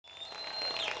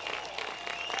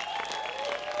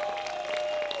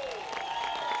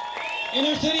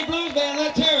Inner City Blues Band,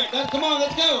 let's hear it. Come on,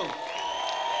 let's go.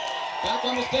 Back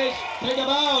on the stage. Take a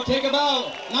bow, take a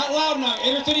bow. Not loud enough.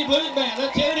 Inner City Blues Band,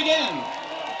 let's hear it again.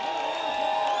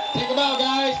 Take a bow,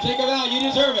 guys. Take a bow. You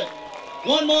deserve it.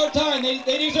 One more time. They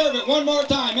deserve it. One more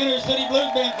time. Inner City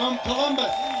Blues Band from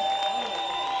Columbus.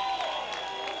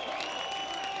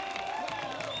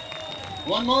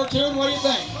 One more tune. What do you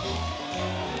think?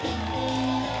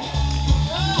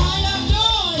 How you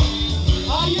doing?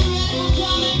 Are you ready for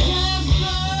Johnny Casper?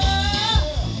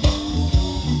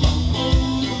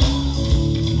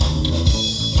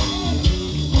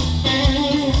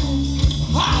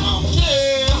 I don't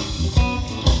care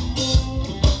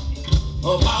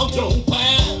about your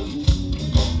past.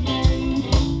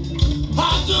 I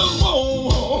just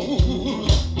want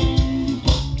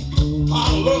I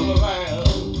love the land.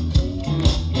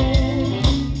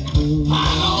 I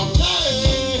don't care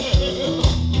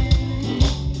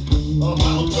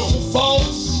about your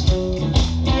faults.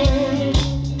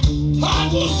 I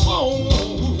just want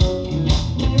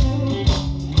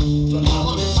to know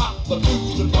about the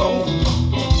news to know.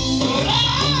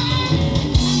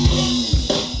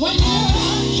 When you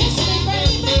kiss me,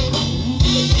 baby,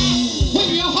 when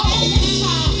you hold me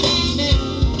tight,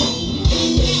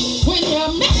 when you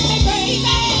miss me,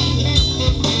 baby,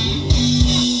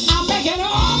 I make it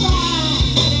alright.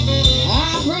 I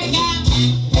break out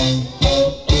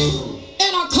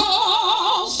in a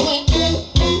cold sweat.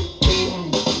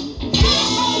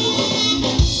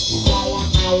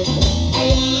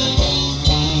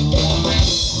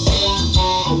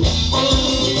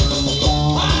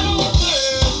 I don't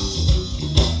care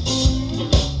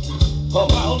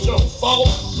about your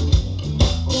faults.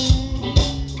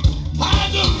 I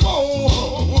just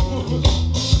want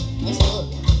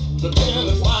to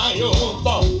satisfy your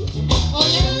thoughts. Oh,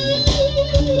 yeah.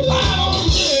 I don't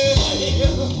care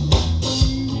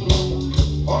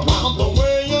about the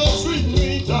way you treat me,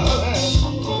 darling.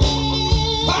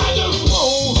 I just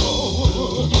want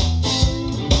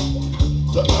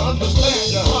to understand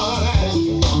you, honey.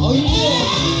 Oh, yeah.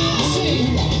 See,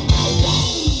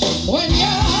 when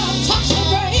you touch me,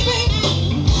 baby,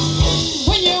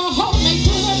 when you hold me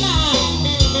through the night,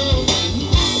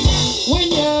 when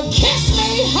you kiss me,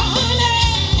 honey,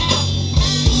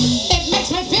 it makes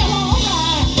me feel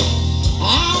alright. I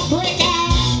break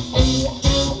out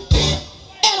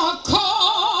in a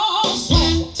cold sweat.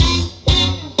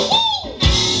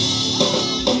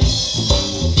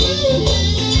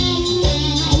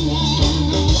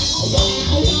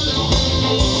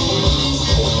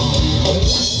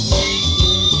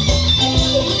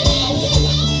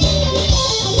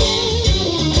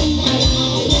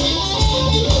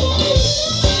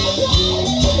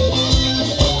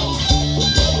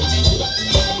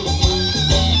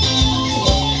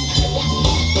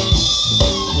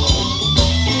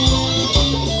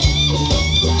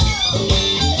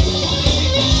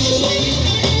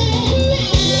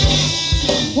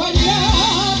 When you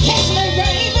kiss me,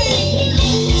 baby,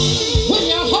 when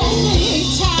you hold me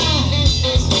tight,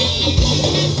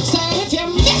 say if you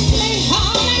miss me,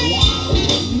 honey,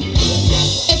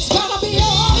 it's gonna be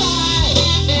alright.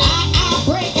 I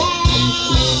break out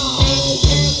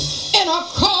in a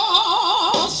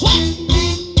cold sweat.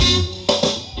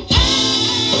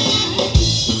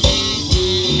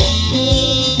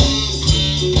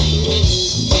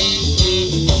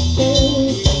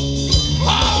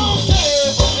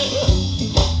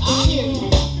 I hear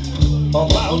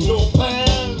about your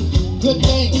past. Good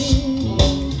thing.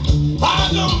 I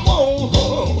just want,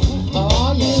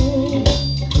 oh yeah,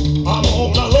 I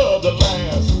want to love the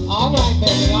last. All right,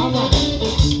 baby, all right.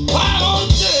 I don't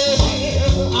care.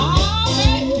 All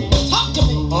right, talk to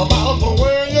me about the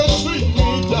way you treat me,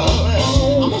 darling.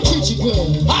 I'm gonna treat you good.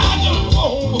 I just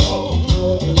want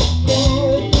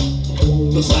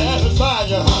to satisfy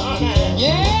you, honey.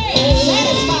 Yeah,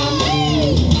 satisfy me.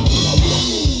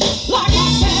 Like I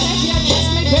said, if you kiss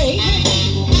me, baby,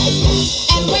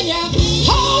 and when you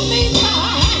hold me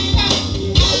tight,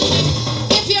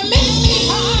 if you miss me,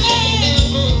 honey,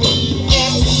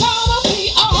 it's gonna be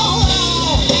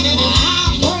alright.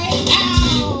 I break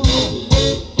out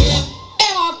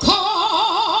in a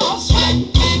cold sweat.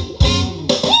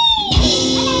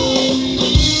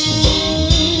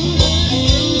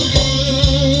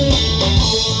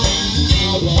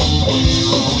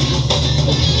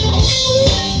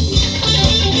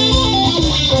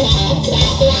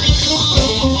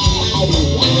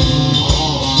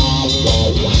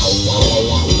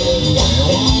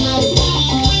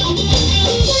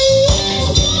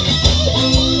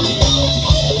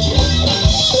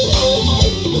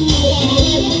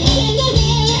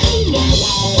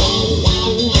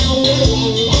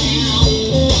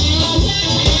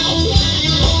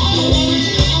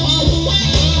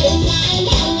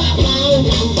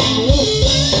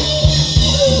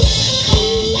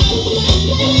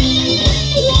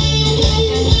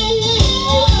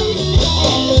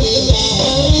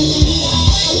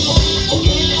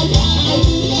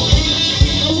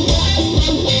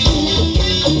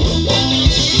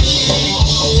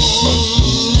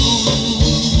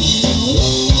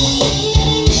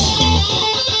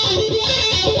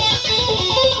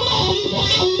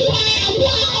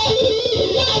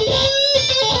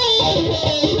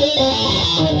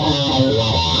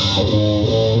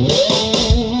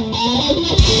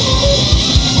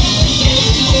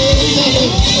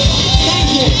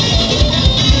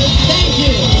 Thank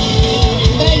you.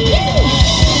 Thank you.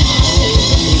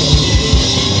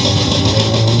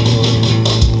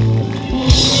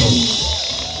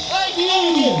 Thank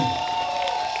you.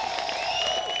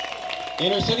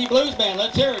 Inner City Blues Band,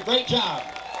 let's hear it. Great job.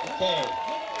 Okay.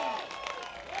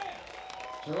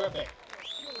 Terrific.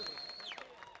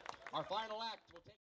 Our final act will take